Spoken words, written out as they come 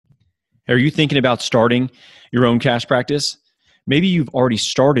Are you thinking about starting your own cash practice? Maybe you've already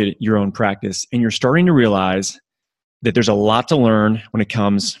started your own practice and you're starting to realize that there's a lot to learn when it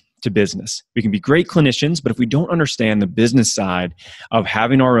comes to business. We can be great clinicians, but if we don't understand the business side of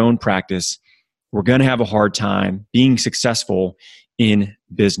having our own practice, we're going to have a hard time being successful in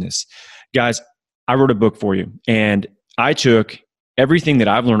business. Guys, I wrote a book for you, and I took everything that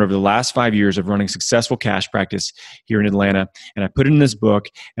I've learned over the last 5 years of running successful cash practice here in Atlanta, and I put it in this book,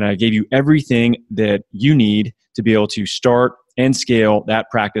 and I gave you everything that you need to be able to start and scale that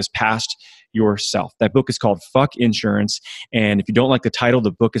practice past yourself. That book is called Fuck Insurance, and if you don't like the title,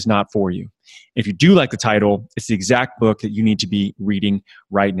 the book is not for you. If you do like the title, it's the exact book that you need to be reading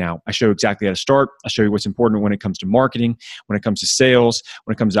right now. I show you exactly how to start. I show you what's important when it comes to marketing, when it comes to sales,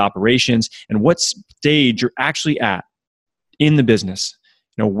 when it comes to operations, and what stage you're actually at in the business.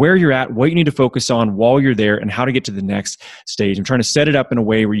 You know, where you're at, what you need to focus on while you're there, and how to get to the next stage. I'm trying to set it up in a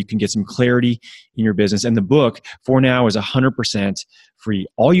way where you can get some clarity in your business. And the book, for now, is 100% free.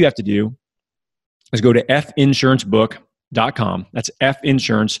 All you have to do is go to finsurancebook.com. That's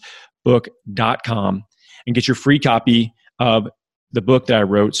finsurancebook.com and get your free copy of the book that I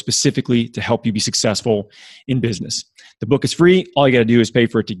wrote specifically to help you be successful in business. The book is free. All you got to do is pay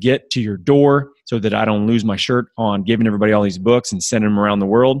for it to get to your door so that I don't lose my shirt on giving everybody all these books and sending them around the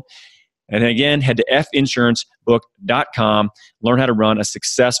world. And then again, head to finsurancebook.com. Learn how to run a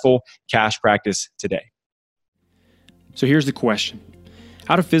successful cash practice today. So here's the question.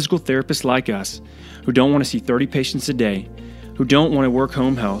 How do physical therapists like us, who don't want to see 30 patients a day, who don't want to work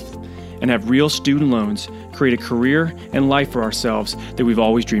home health, and have real student loans, create a career and life for ourselves that we've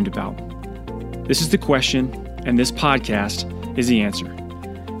always dreamed about? This is the question, and this podcast is the answer.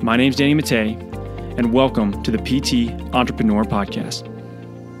 My name's Danny Mattei, and welcome to the PT Entrepreneur Podcast.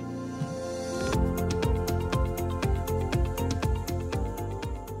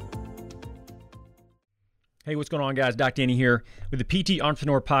 Hey, what's going on, guys? Doc Danny here with the PT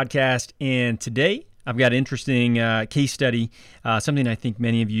Entrepreneur Podcast, and today I've got an interesting case study, something I think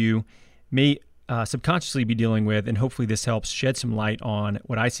many of you may subconsciously be dealing with, and hopefully this helps shed some light on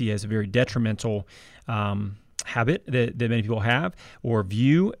what I see as a very detrimental habit that many people have, or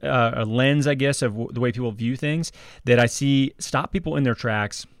view, a lens, I guess, of the way people view things that I see stop people in their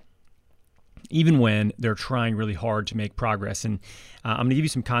tracks even when they're trying really hard to make progress. And I'm going to give you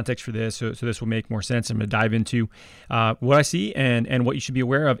some context for this, so this will make more sense. I'm going to dive into what I see and what you should be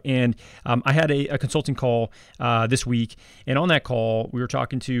aware of. And I had a consulting call this week, and on that call, we were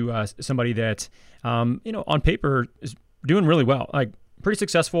talking to somebody that, on paper is doing really well, like pretty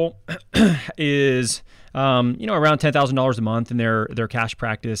successful, is around $10,000 a month in their cash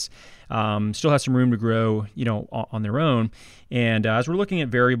practice. Still has some room to grow, on their own. And as we're looking at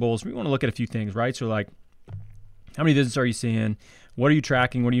variables, we want to look at a few things, right? So like, how many visits are you seeing? What are you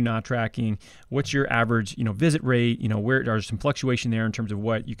tracking? What are you not tracking? What's your average, visit rate? Where there's some fluctuation there in terms of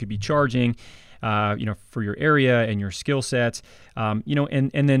what you could be charging, for your area and your skill sets,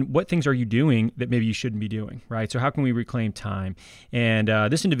 and then what things are you doing that maybe you shouldn't be doing, right? So how can we reclaim time? And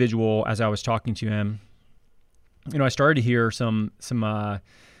this individual, as I was talking to him, I started to hear some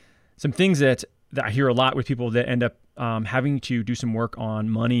things that I hear a lot with people that end up having to do some work on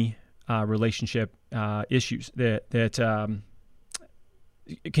money, relationship issues that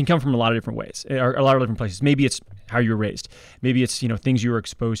it can come from a lot of different ways, or a lot of different places. Maybe it's how you were raised. Maybe it's, things you were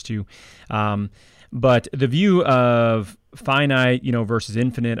exposed to. But the view of finite, versus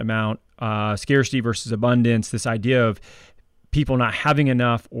infinite amount, scarcity versus abundance, this idea of people not having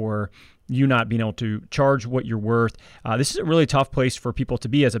enough or you not being able to charge what you're worth. This is a really tough place for people to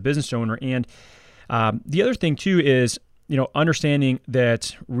be as a business owner. And the other thing too is, understanding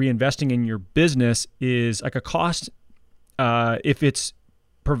that reinvesting in your business is like a cost if it's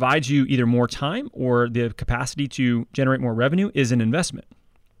provides you either more time or the capacity to generate more revenue is an investment.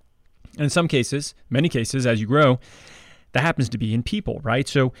 And in some cases, many cases, as you grow, that happens to be in people, right?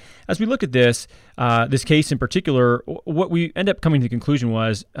 So as we look at this case in particular, what we end up coming to the conclusion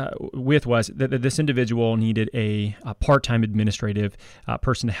was that this individual needed a part-time administrative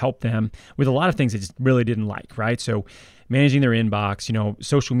person to help them with a lot of things they just really didn't like, right? So managing their inbox,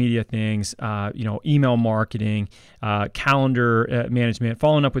 social media things, email marketing, calendar management,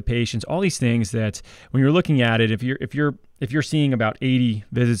 following up with patients, all these things that when you're looking at it, if you're seeing about 80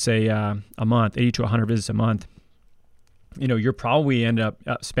 visits a month, 80 to 100 visits a month, you're probably end up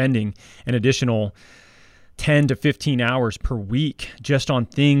spending an additional 10 to 15 hours per week just on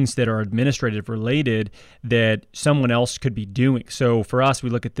things that are administrative related that someone else could be doing. So for us, we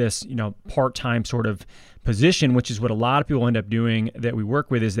look at this, part-time sort of position, which is what a lot of people end up doing that we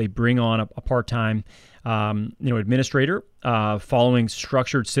work with, is they bring on a part-time administrator, following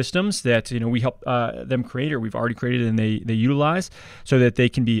structured systems that we help them create, or we've already created and they utilize, so that they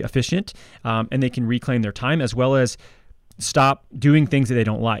can be efficient and they can reclaim their time, as well as stop doing things that they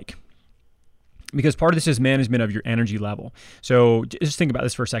don't like. Because part of this is management of your energy level. So just think about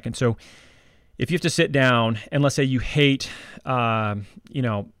this for a second. So if you have to sit down and let's say you hate,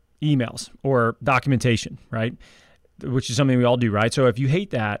 emails or documentation, right? Which is something we all do, right? So if you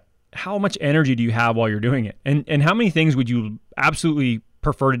hate that, how much energy do you have while you're doing it? And how many things would you absolutely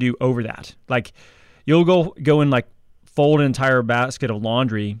prefer to do over that? Like you'll go and like fold an entire basket of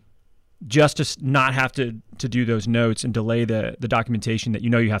laundry just to not have to do those notes and delay the documentation that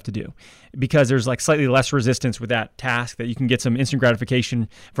you have to do, because there's like slightly less resistance with that task that you can get some instant gratification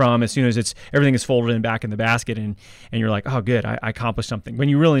from as soon as everything is folded and back in the basket, and you're like, oh good, I accomplished something, when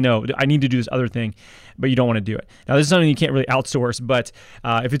you really know I need to do this other thing, but you don't want to do it. Now this is something you can't really outsource, but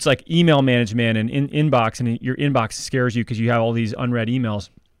if it's like email management and inbox, and your inbox scares you because you have all these unread emails,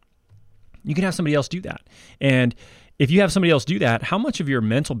 you can have somebody else do that. And if you have somebody else do that, how much of your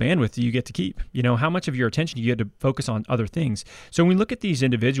mental bandwidth do you get to keep? How much of your attention do you get to focus on other things? So when we look at these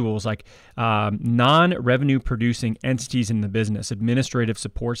individuals like non-revenue producing entities in the business, administrative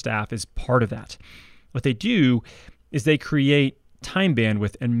support staff is part of that. What they do is they create time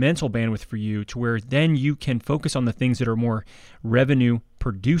bandwidth and mental bandwidth for you to where then you can focus on the things that are more revenue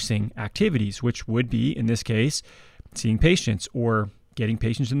producing activities, which would be, in this case, seeing patients or getting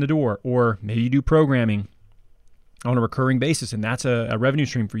patients in the door, or maybe you do programming on a recurring basis, and that's a revenue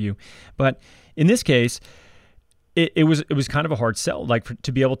stream for you. But in this case, it was kind of a hard sell,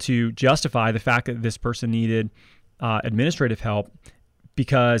 to be able to justify the fact that this person needed administrative help,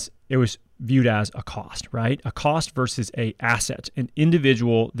 because it was viewed as a cost, right? A cost versus a asset. An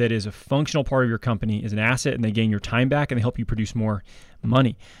individual that is a functional part of your company is an asset, and they gain your time back and they help you produce more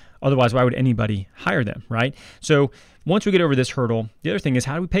money. Otherwise, why would anybody hire them, right? So once we get over this hurdle, the other thing is,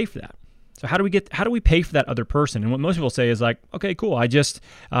 how do we pay for that? So how do we pay for that other person? And what most people say is like, okay, cool. I just,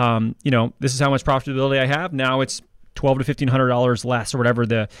 this is how much profitability I have. Now it's $1,200 to $1,500 less, or whatever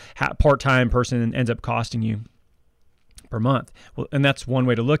the part-time person ends up costing you per month. Well, and that's one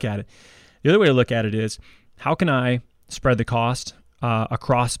way to look at it. The other way to look at it is, how can I spread the cost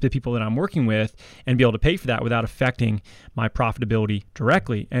across the people that I'm working with and be able to pay for that without affecting my profitability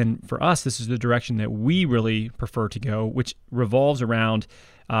directly? And for us, this is the direction that we really prefer to go, which revolves around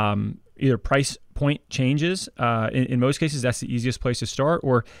either price point changes. In most cases, that's the easiest place to start,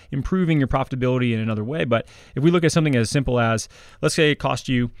 or improving your profitability in another way. But if we look at something as simple as, let's say it cost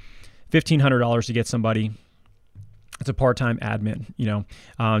you $1,500 to get somebody, it's a part-time admin,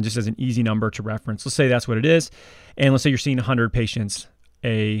 just as an easy number to reference. Let's say that's what it is. And let's say you're seeing 100 patients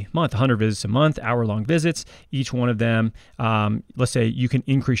a month, 100 visits a month, hour-long visits. Each one of them, let's say you can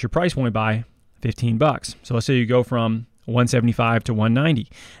increase your price point by $15. So let's say you go from $175 to $190.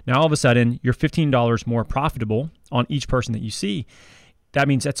 Now all of a sudden you're $15 more profitable on each person that you see. That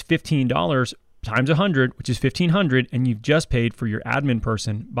means that's $15 times 100, which is $1,500, and you've just paid for your admin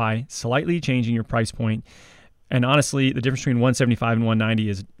person by slightly changing your price point. And honestly, the difference between $175 and $190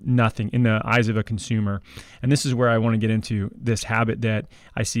 is nothing in the eyes of a consumer. And this is where I want to get into this habit that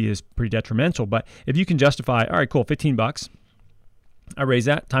I see is pretty detrimental. But if you can justify, all right, cool, $15, I raise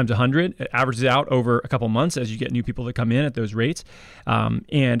that times 100. It averages out over a couple months as you get new people that come in at those rates,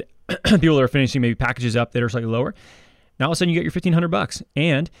 and people that are finishing maybe packages up that are slightly lower. Now all of a sudden you get your $1,500,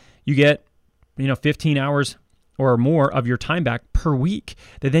 and you get 15 hours or more of your time back per week,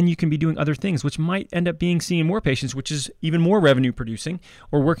 that then you can be doing other things, which might end up being seeing more patients, which is even more revenue producing,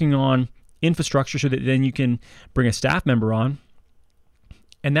 or working on infrastructure so that then you can bring a staff member on.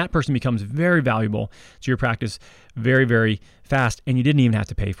 And that person becomes very valuable to your practice very, very fast, and you didn't even have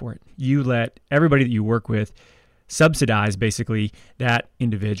to pay for it. You let everybody that you work with subsidize basically that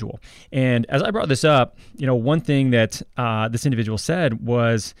individual. And as I brought this up, one thing that this individual said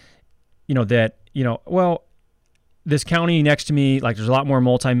was, well, this county next to me, like there's a lot more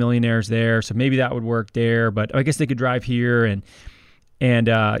multimillionaires there, so maybe that would work there, but I guess they could drive here, and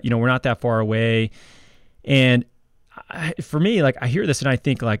we're not that far away. And for me, like I hear this and I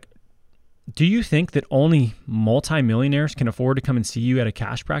think like, do you think that only multimillionaires can afford to come and see you at a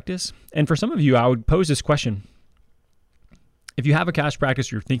cash practice? And for some of you, I would pose this question. If you have a cash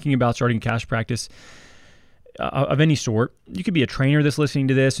practice, you're thinking about starting a cash practice of any sort, you could be a trainer that's listening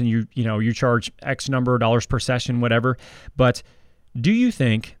to this and you charge X number of dollars per session, whatever. But do you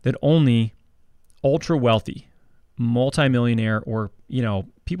think that only ultra wealthy, multimillionaire, or,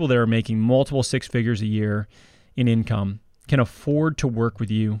 people that are making multiple six figures a year in income can afford to work with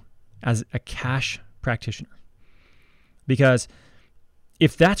you as a cash practitioner? Because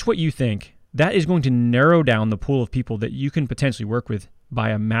if that's what you think, that is going to narrow down the pool of people that you can potentially work with by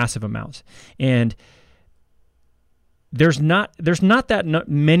a massive amount. And there's not that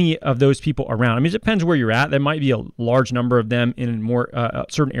many of those people around. I mean, it depends where you're at. There might be a large number of them in more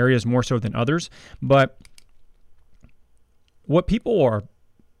certain areas more so than others. But what people are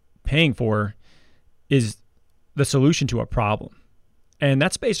paying for is the solution to a problem. And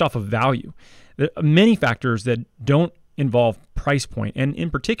that's based off of value. There are many factors that don't involve price point. And in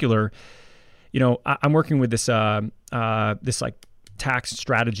particular, I'm working with this like tax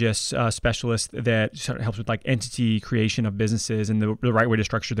strategist specialist that sort of helps with like entity creation of businesses and the right way to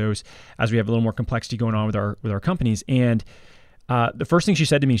structure those as we have a little more complexity going on with our companies. And the first thing she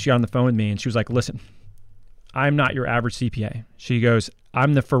said to me, she got on the phone with me and she was like, listen, I'm not your average CPA. She goes,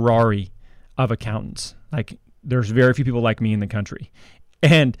 I'm the Ferrari of accountants. Like, there's very few people like me in the country.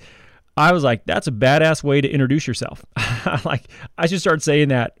 And I was like, that's a badass way to introduce yourself. Like, I should start saying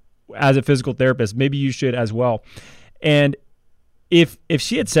that as a physical therapist. Maybe you should as well. And if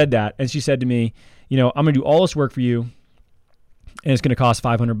she had said that and she said to me, I'm going to do all this work for you and it's going to cost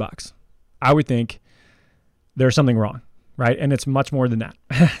 $500, I would think there's something wrong, right? And it's much more than that,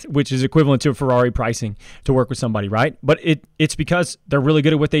 which is equivalent to Ferrari pricing to work with somebody, right? But it's because they're really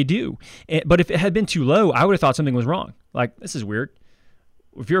good at what they do. But if it had been too low, I would have thought something was wrong. Like, this is weird.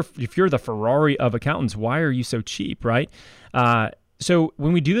 If you're the Ferrari of accountants, why are you so cheap, right? So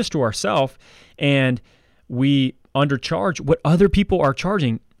when we do this to ourselves and we undercharge what other people are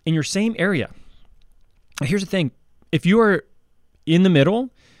charging in your same area. Here's the thing. If you are in the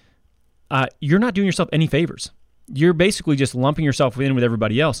middle, you're not doing yourself any favors. You're basically just lumping yourself in with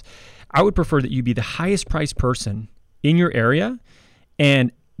everybody else. I would prefer that you be the highest priced person in your area,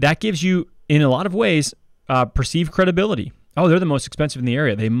 and that gives you, in a lot of ways, perceived credibility. Oh, they're the most expensive in the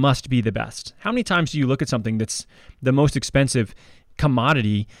area. They must be the best. How many times do you look at something that's the most expensive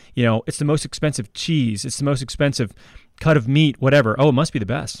commodity? It's the most expensive cheese. It's the most expensive cut of meat, whatever. Oh, it must be the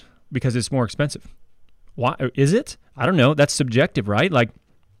best because it's more expensive. Why is it? I don't know. That's subjective, right? Like,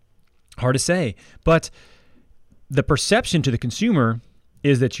 hard to say. But the perception to the consumer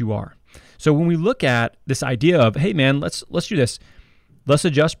is that you are. So when we look at this idea of, hey man, let's do this. Let's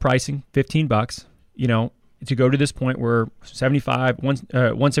adjust pricing, $15, to go to this point where 175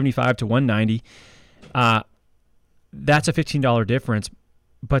 to 190. That's a $15 difference.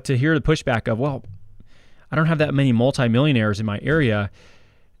 But to hear the pushback of, well, I don't have that many multimillionaires in my area,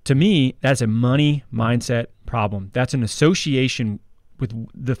 to me, that's a money mindset problem. That's an association with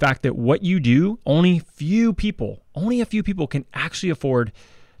the fact that what you do, only a few people can actually afford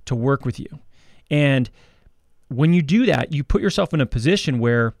to work with you. And when you do that, you put yourself in a position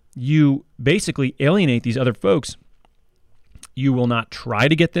where you basically alienate these other folks. You will not try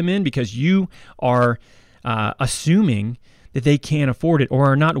to get them in because you are assuming that they can't afford it or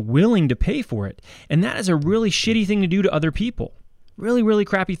are not willing to pay for it. And that is a really shitty thing to do to other people. Really, really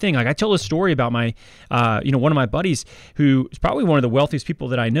crappy thing. Like, I tell a story about my, one of my buddies who is probably one of the wealthiest people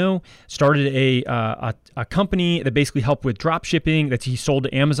that I know, started a company that basically helped with drop shipping that he sold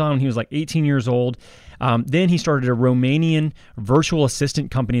to Amazon when he was like 18 years old. Then he started a Romanian virtual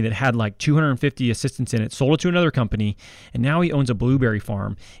assistant company that had like 250 assistants in it, sold it to another company, and now he owns a blueberry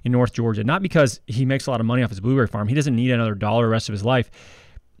farm in North Georgia. Not because he makes a lot of money off his blueberry farm. He doesn't need another dollar the rest of his life.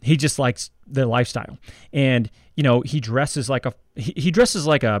 He just likes the lifestyle. And, he dresses like a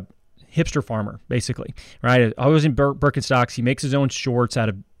hipster farmer, basically, right? Always in Birkenstocks. He makes his own shorts out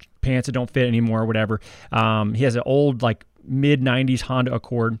of pants that don't fit anymore or whatever. He has an old, like, mid-90s Honda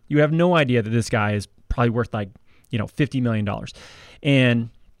Accord. You have no idea that this guy is probably worth like, $50 million. And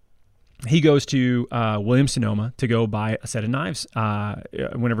he goes to Williams-Sonoma to go buy a set of knives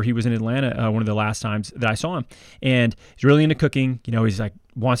whenever he was in Atlanta, one of the last times that I saw him. And he's really into cooking. He's like,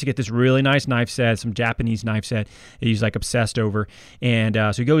 wants to get this really nice knife set, some Japanese knife set that he's like obsessed over. And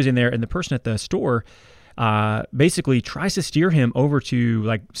so he goes in there, and the person at the store basically tries to steer him over to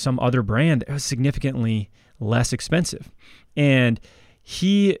like some other brand that was significantly less expensive. And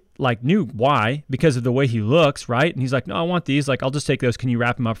he like knew why, because of the way he looks, right? And he's like, no, I want these. Like, I'll just take those. Can you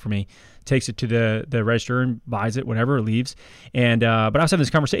wrap them up for me? Takes it to the register and buys it, whatever, leaves. And but I was having this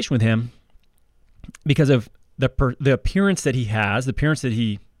conversation with him because of the appearance that he has, the appearance that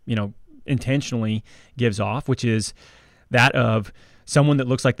he, intentionally gives off, which is that of someone that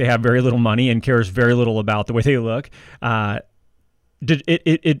looks like they have very little money and cares very little about the way they look.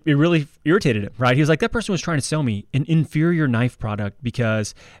 It really irritated him, right? He was like, that person was trying to sell me an inferior knife product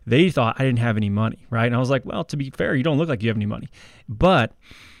because they thought I didn't have any money, right? And I was like, well, to be fair, you don't look like you have any money. But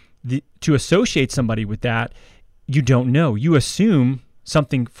to associate somebody with that, you don't know. You assume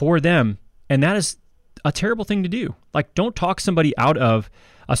something for them, and that is a terrible thing to do. Like, don't talk somebody out of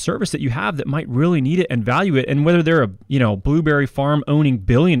a service that you have that might really need it and value it. And whether they're a blueberry farm owning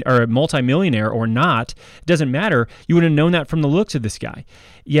billion or a multimillionaire or not, it doesn't matter. You would have known that from the looks of this guy.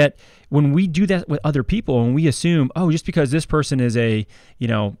 Yet when we do that with other people and we assume, oh, just because this person is a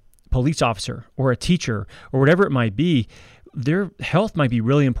police officer or a teacher or whatever it might be, their health might be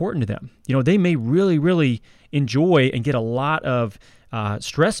really important to them. They may really, really enjoy and get a lot of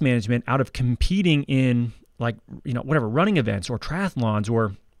stress management out of competing in whatever running events or triathlons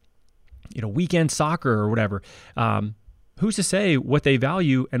or weekend soccer or whatever. Who's to say what they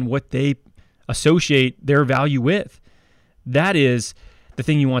value and what they associate their value with? That is the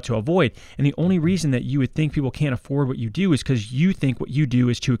thing you want to avoid. And the only reason that you would think people can't afford what you do is because you think what you do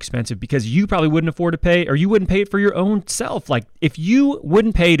is too expensive, because you probably wouldn't afford to pay, or you wouldn't pay it for your own self. Like, if you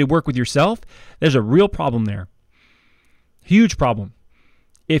wouldn't pay to work with yourself, there's a real problem there. Huge problem.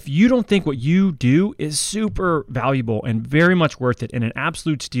 If you don't think what you do is super valuable and very much worth it and an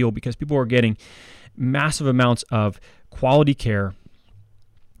absolute steal because people are getting massive amounts of quality care,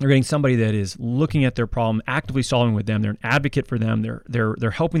 they're getting somebody that is looking at their problem, actively solving with them, they're an advocate for them,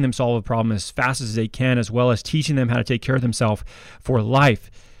 they're helping them solve a problem as fast as they can, as well as teaching them how to take care of themselves for life.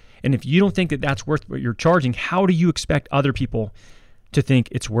 And if you don't think that that's worth what you're charging, how do you expect other people to think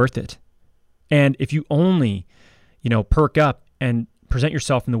it's worth it? And if you only, perk up and present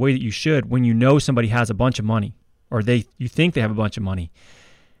yourself in the way that you should when you know somebody has a bunch of money, or you think they have a bunch of money,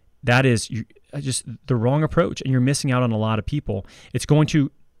 that is just the wrong approach, and you're missing out on a lot of people. It's going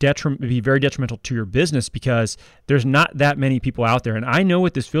to be very detrimental to your business because there's not that many people out there. And I know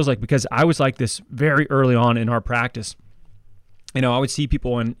what this feels like because I was like this very early on in our practice. I would see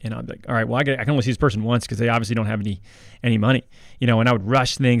people and I'd be like, all right, well, I can only see this person once because they obviously don't have any money, and I would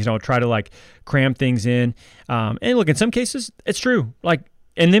rush things and I would try to cram things in. And look, in some cases it's true.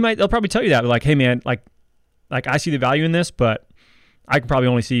 And they'll probably tell you that, like, hey man, like I see the value in this, but I can probably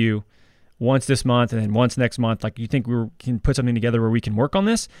only see you once this month and then once next month. Like, you think we can put something together where we can work on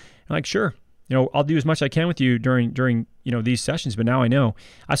this? I'm like, sure. I'll do as much as I can with you during these sessions. But now I know.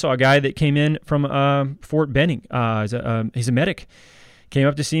 I saw a guy that came in from Fort Benning. He's a medic. Came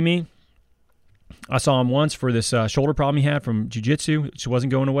up to see me. I saw him once for this shoulder problem he had from jiu-jitsu, which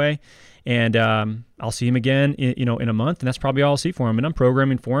wasn't going away. And I'll see him again, in a month, and that's probably all I'll see for him. And I'm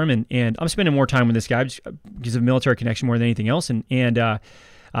programming for him, and I'm spending more time with this guy just because of military connection more than anything else.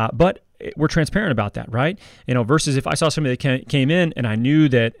 But we're transparent about that, right? Versus if I saw somebody that came in and I knew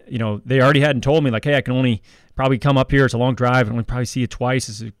that, they already hadn't told me, like, hey, I can only probably come up here. It's a long drive. I only probably see you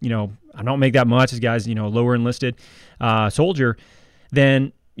twice. I don't make that much. This guy's, lower enlisted soldier.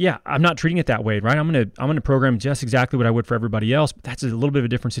 Then yeah, I'm not treating it that way, right? I'm gonna program just exactly what I would for everybody else. But that's a little bit of a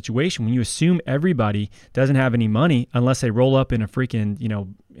different situation when you assume everybody doesn't have any money unless they roll up in a freaking,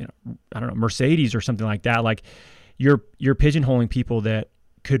 I don't know, Mercedes or something like that. Like, you're pigeonholing people that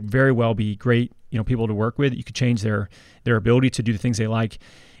could very well be great, people to work with. You could change their ability to do the things they like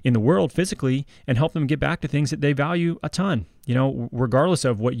in the world physically and help them get back to things that they value a ton, regardless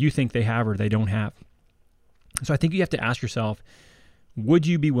of what you think they have or they don't have. So I think you have to ask yourself, would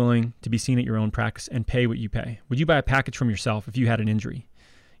you be willing to be seen at your own practice and pay what you pay? Would you buy a package from yourself if you had an injury?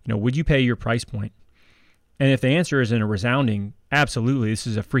 Would you pay your price point? And if the answer is in a resounding, absolutely, this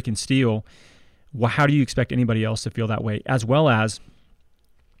is a freaking steal, well, how do you expect anybody else to feel that way? As well as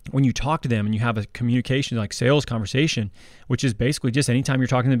when you talk to them and you have a communication, like sales conversation, which is basically just anytime you're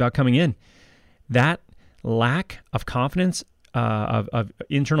talking about coming in, that lack of confidence, of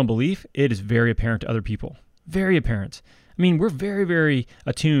internal belief, it is very apparent to other people. Very apparent. I mean, we're very, very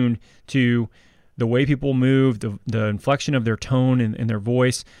attuned to the way people move, the inflection of their tone and their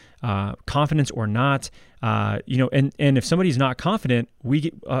voice, confidence or not. And if somebody's not confident,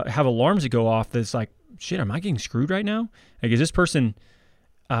 we have alarms that go off that's like, shit, am I getting screwed right now? Like, is this person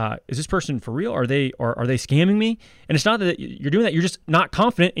for real? Are they scamming me? And it's not that you're doing that. You're just not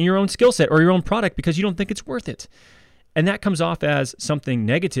confident in your own skill set or your own product because you don't think it's worth it. And that comes off as something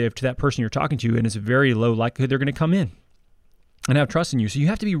negative to that person you're talking to, and it's a very low likelihood they're going to come in and have trust in you. So you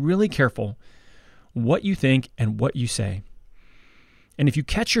have to be really careful what you think and what you say. And if you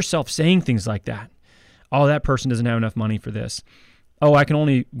catch yourself saying things like that, oh, that person doesn't have enough money for this. Oh, I can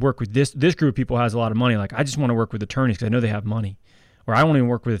only work with this group of people has a lot of money. Like, I just want to work with attorneys because I know they have money. Or I only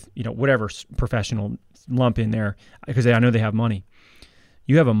work with, whatever professional lump in there because I know they have money.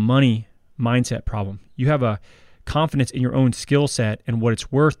 You have a money mindset problem. You have a confidence in your own skill set and what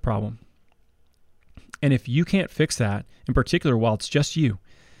it's worth problem. And if you can't fix that, in particular while it's just you,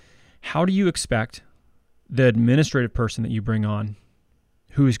 how do you expect the administrative person that you bring on,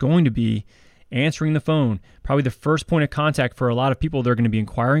 who is going to be answering the phone, probably the first point of contact for a lot of people that are going to be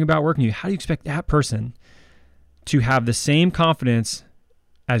inquiring about working with you. How do you expect that person to have the same confidence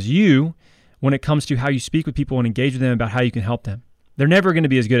as you when it comes to how you speak with people and engage with them about how you can help them? They're never going to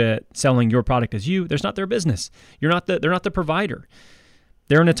be as good at selling your product as you. There's not their business. They're not the provider.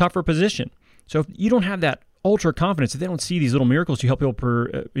 They're in a tougher position. So if you don't have that ultra confidence, if they don't see these little miracles you help people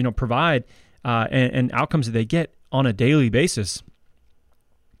provide and outcomes that they get on a daily basis,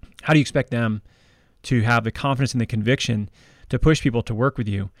 how do you expect them to have the confidence and the conviction to push people to work with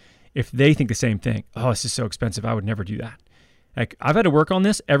you if they think the same thing? Oh, this is so expensive. I would never do that. Like, I've had to work on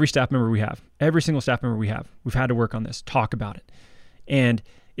this. Every single staff member we have, we've had to work on this, talk about it. And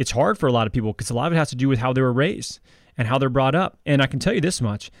it's hard for a lot of people because a lot of it has to do with how they were raised and how they're brought up. And I can tell you this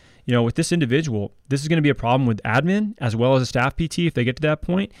much, with this individual, this is going to be a problem with admin as well as a staff PT if they get to that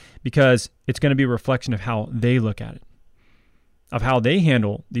point, because it's going to be a reflection of how they look at it, of how they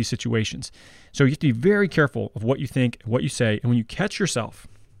handle these situations. So you have to be very careful of what you think, what you say. And when you catch yourself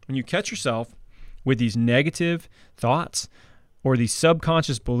with these negative thoughts or these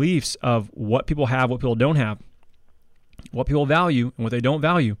subconscious beliefs of what people have, what people don't have, what people value and what they don't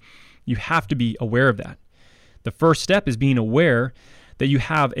value, you have to be aware of that. The first step is being aware that you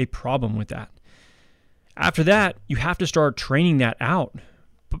have a problem with that. After that, you have to start training that out.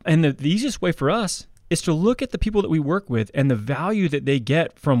 And the easiest way for us is to look at the people that we work with and the value that they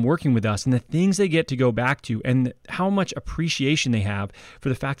get from working with us and the things they get to go back to and how much appreciation they have for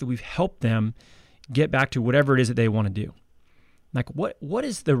the fact that we've helped them get back to whatever it is that they want to do. Like, what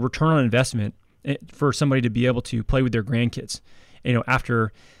is the return on investment for somebody to be able to play with their grandkids,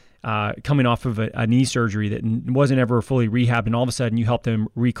 after coming off of a knee surgery that wasn't ever fully rehabbed, and all of a sudden you help them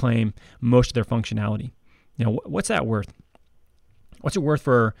reclaim most of their functionality? What's that worth? What's it worth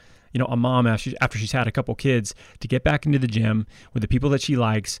for a mom after she's had a couple kids to get back into the gym with the people that she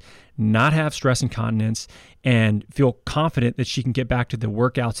likes, not have stress incontinence, and feel confident that she can get back to the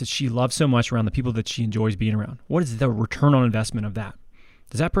workouts that she loves so much around the people that she enjoys being around? What is the return on investment of that?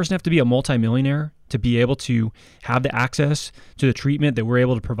 Does that person have to be a multimillionaire to be able to have the access to the treatment that we're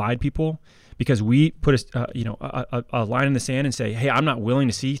able to provide people? Because we put a line in the sand and say, hey, I'm not willing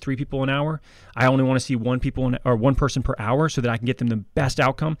to see 3 people an hour. I only want to see one person per hour so that I can get them the best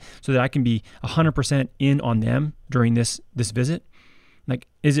outcome, so that I can be 100% in on them during this visit. Like,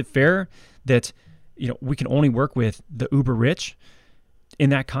 is it fair that we can only work with the uber rich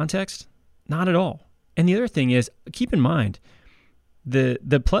in that context? Not at all. And the other thing is, keep in mind, the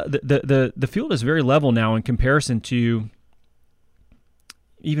field is very level now in comparison to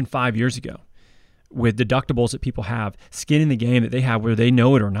even 5 years ago, with deductibles that people have, skin in the game that they have, whether they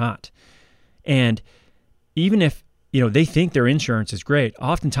know it or not. And even if they think their insurance is great,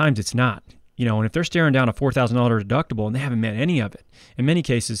 oftentimes it's not. And if they're staring down a $4,000 deductible and they haven't met any of it, in many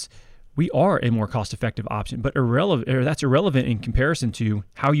cases, we are a more cost-effective option, but that's irrelevant in comparison to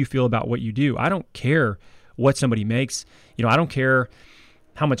how you feel about what you do. I don't care what somebody makes. I don't care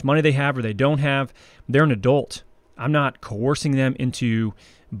how much money they have or they don't have. They're an adult. I'm not coercing them into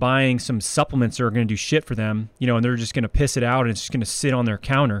buying some supplements that are going to do shit for them, and they're just going to piss it out and it's just going to sit on their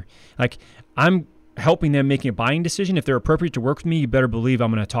counter. Like, I'm helping them making a buying decision. If they're appropriate to work with me, you better believe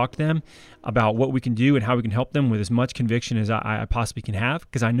I'm going to talk to them about what we can do and how we can help them with as much conviction as I possibly can have,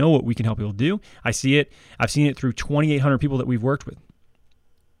 because I know what we can help people do. I see it. I've seen it through 2,800 people that we've worked with.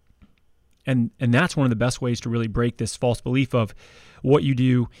 And that's one of the best ways to really break this false belief of what you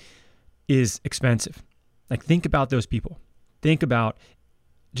do is expensive. Like, think about those people. Think about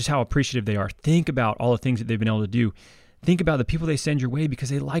just how appreciative they are. Think about all the things that they've been able to do. Think about the people they send your way because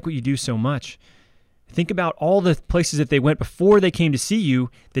they like what you do so much. Think about all the places that they went before they came to see you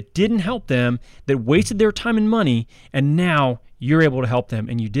that didn't help them, that wasted their time and money, and now you're able to help them,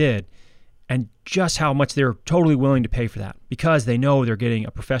 and you did. And just how much they're totally willing to pay for that because they know they're getting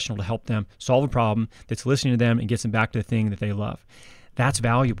a professional to help them solve a problem that's listening to them and gets them back to the thing that they love. That's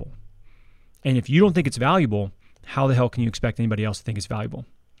valuable. And if you don't think it's valuable, how the hell can you expect anybody else to think it's valuable?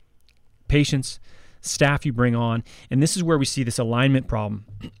 Patients, staff you bring on, and this is where we see this alignment problem.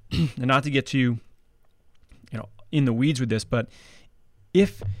 And not to get too, in the weeds with this, but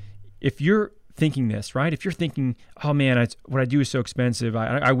if you're thinking this, right? If you're thinking, oh man, what I do is so expensive,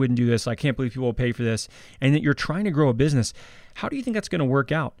 I wouldn't do this, I can't believe people will pay for this, and that you're trying to grow a business, how do you think that's going to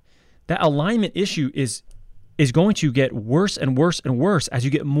work out? That alignment issue is going to get worse and worse and worse as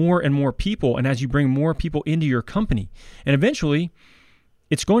you get more and more people and as you bring more people into your company. And eventually,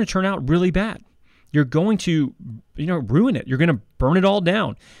 it's going to turn out really bad. You're going to, ruin it. You're going to burn it all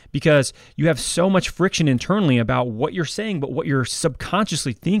down because you have so much friction internally about what you're saying, but what you're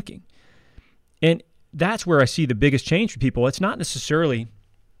subconsciously thinking. And that's where I see the biggest change for people. It's not necessarily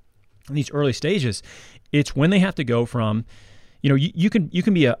in these early stages, it's when they have to go from, you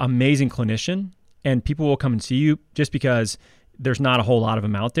can be an amazing clinician and people will come and see you just because there's not a whole lot of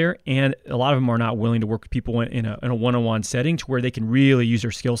them out there. And a lot of them are not willing to work with people in a one-on-one setting to where they can really use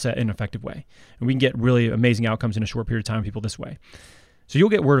their skill set in an effective way. And we can get really amazing outcomes in a short period of time with people this way. So you'll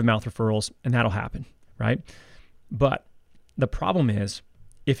get word of mouth referrals and that'll happen, right? But the problem is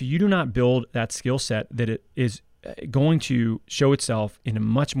if you do not build that skill set that it is going to show itself in a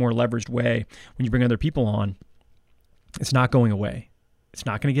much more leveraged way when you bring other people on, it's not going away. It's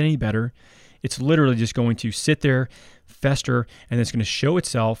not going to get any better. It's literally just going to sit there, fester, and it's going to show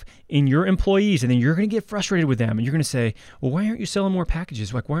itself in your employees. And then you're going to get frustrated with them. And you're going to say, well, why aren't you selling more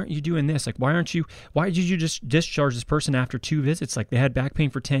packages? Like, why aren't you doing this? Like, why did you just discharge this person after 2 visits? Like they had back pain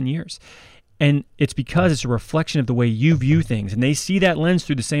for 10 years. And it's because it's a reflection of the way you view things. And they see that lens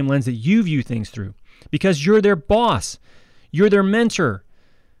through the same lens that you view things through because you're their boss. You're their mentor.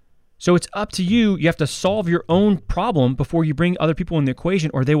 So it's up to you. You have to solve your own problem before you bring other people in the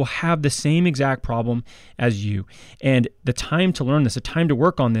equation, or they will have the same exact problem as you. And the time to learn this, the time to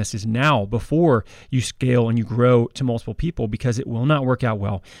work on this is now before you scale and you grow to multiple people, because it will not work out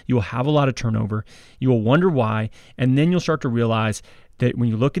well. You will have a lot of turnover. You will wonder why. And then you'll start to realize that when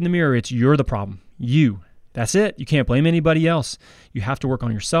you look in the mirror, it's you're the problem. You. That's it. You can't blame anybody else. You have to work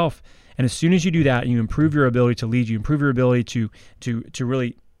on yourself. And as soon as you do that and you improve your ability to lead, you improve your ability to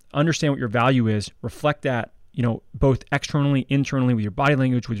really understand what your value is, reflect that, both externally, internally, with your body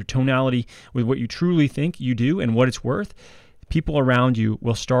language, with your tonality, with what you truly think you do and what it's worth, people around you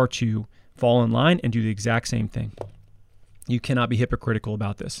will start to fall in line and do the exact same thing. You cannot be hypocritical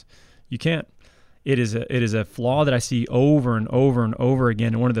about this. You can't. It is a flaw that I see over and over and over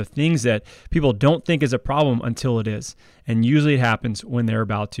again. And one of the things that people don't think is a problem until it is. And usually it happens when they're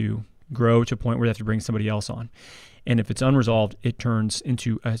about to grow to a point where they have to bring somebody else on. And if it's unresolved, it turns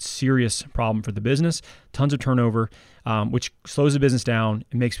into a serious problem for the business, tons of turnover, which slows the business down.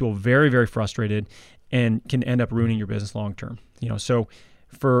 It makes people very, very frustrated and can end up ruining your business long term. So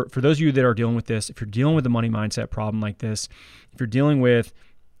for those of you that are dealing with this, if you're dealing with a money mindset problem like this, if you're dealing with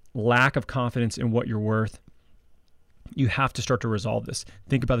lack of confidence in what you're worth, you have to start to resolve this.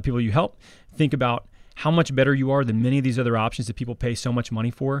 Think about the people you help. Think about how much better you are than many of these other options that people pay so much money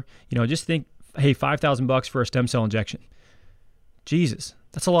for. Just think, hey, $5,000 for a stem cell injection. Jesus,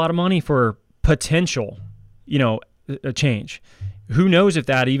 that's a lot of money for potential, a change. Who knows if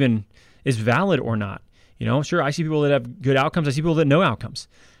that even is valid or not? Sure, I see people that have good outcomes. I see people that no outcomes,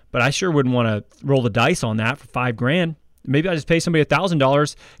 but I sure wouldn't want to roll the dice on that for $5,000. Maybe I just pay somebody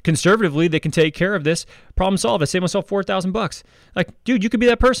 $1,000 conservatively. They can take care of this, problem solved. I save myself $4,000. Like, dude, you could be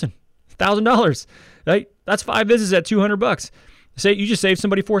that person. $1,000, right? That's 5 visits at $200. Say you just saved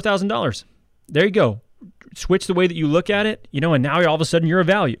somebody $4,000. There you go. Switch the way that you look at it, and now all of a sudden you're a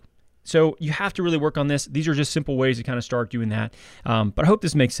value. So you have to really work on this. These are just simple ways to kind of start doing that. But I hope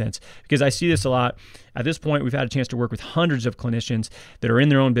this makes sense because I see this a lot. At this point, we've had a chance to work with hundreds of clinicians that are in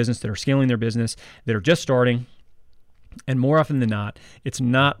their own business, that are scaling their business, that are just starting. And more often than not, it's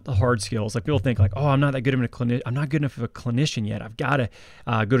not the hard skills. Like people think like, oh, I'm not that good of a clinician. I'm not good enough of a clinician yet. I've got to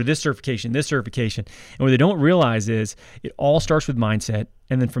go to this certification. And what they don't realize is it all starts with mindset.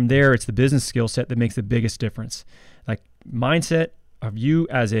 And then from there, it's the business skill set that makes the biggest difference. Like mindset of you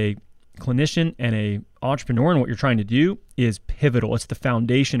as a clinician and a entrepreneur and what you're trying to do is pivotal. It's the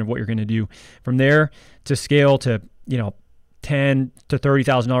foundation of what you're going to do. From there to scale to, $10,000 to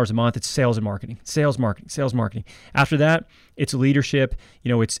 $30,000 a month, it's sales and marketing. After that, it's leadership.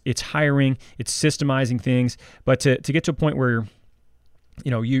 It's hiring, it's systemizing things. But to get to a point where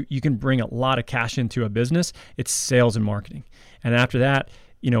you can bring a lot of cash into a business, it's sales and marketing. And after that,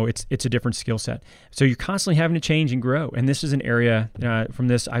 it's a different skill set. So you're constantly having to change and grow. And this is an area from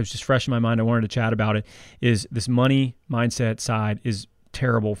this, I was just fresh in my mind. I wanted to chat about it. Is this money mindset side is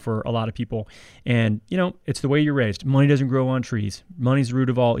terrible for a lot of people. And, it's the way you're raised. Money doesn't grow on trees. Money's the root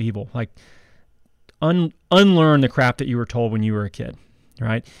of all evil. Like unlearn the crap that you were told when you were a kid,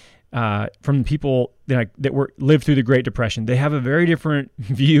 right? From the people that lived through the Great Depression, they have a very different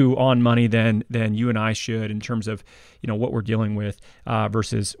view on money than you and I should in terms of, what we're dealing with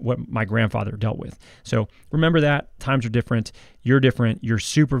versus what my grandfather dealt with. So remember that times are different. You're different. You're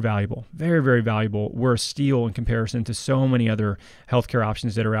super valuable, very, very valuable. We're a steal in comparison to so many other healthcare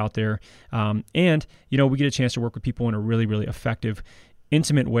options that are out there. And we get a chance to work with people in a really, really effective,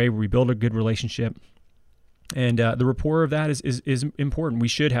 intimate way where we build a good relationship. And the rapport of that is important. We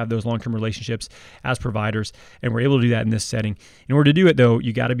should have those long-term relationships as providers, and we're able to do that in this setting. In order to do it, though,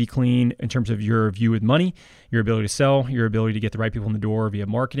 you got to be clean in terms of your view with money, your ability to sell, your ability to get the right people in the door via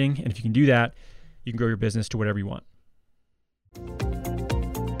marketing. And if you can do that, you can grow your business to whatever you want.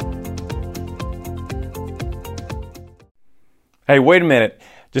 Hey, wait a minute.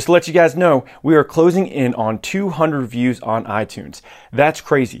 Just to let you guys know, we are closing in on 200 reviews on iTunes. That's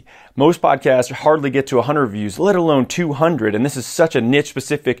crazy. Most podcasts hardly get to 100 reviews, let alone 200. And this is such a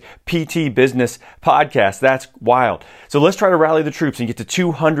niche-specific PT business podcast. That's wild. So let's try to rally the troops and get to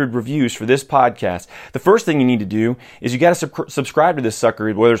 200 reviews for this podcast. The first thing you need to do is you got to subscribe to this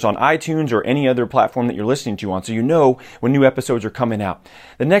sucker, whether it's on iTunes or any other platform that you're listening to on, so you know when new episodes are coming out.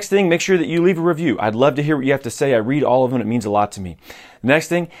 The next thing, make sure that you leave a review. I'd love to hear what you have to say. I read all of them. It means a lot to me. The next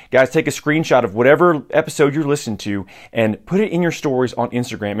thing, guys, take a screenshot of whatever episode you're listening to and put it in your stories on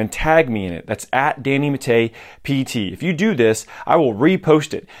Instagram and tag me in it. That's at Danny Mattei PT. If you do this, I will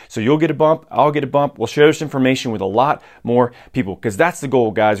repost it. So you'll get a bump, I'll get a bump. We'll share this information with a lot more people because that's the goal,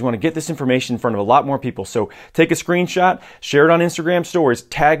 guys. We want to get this information in front of a lot more people. So take a screenshot, share it on Instagram stories,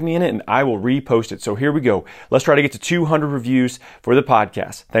 tag me in it, and I will repost it. So here we go. Let's try to get to 200 reviews for the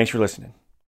podcast. Thanks for listening.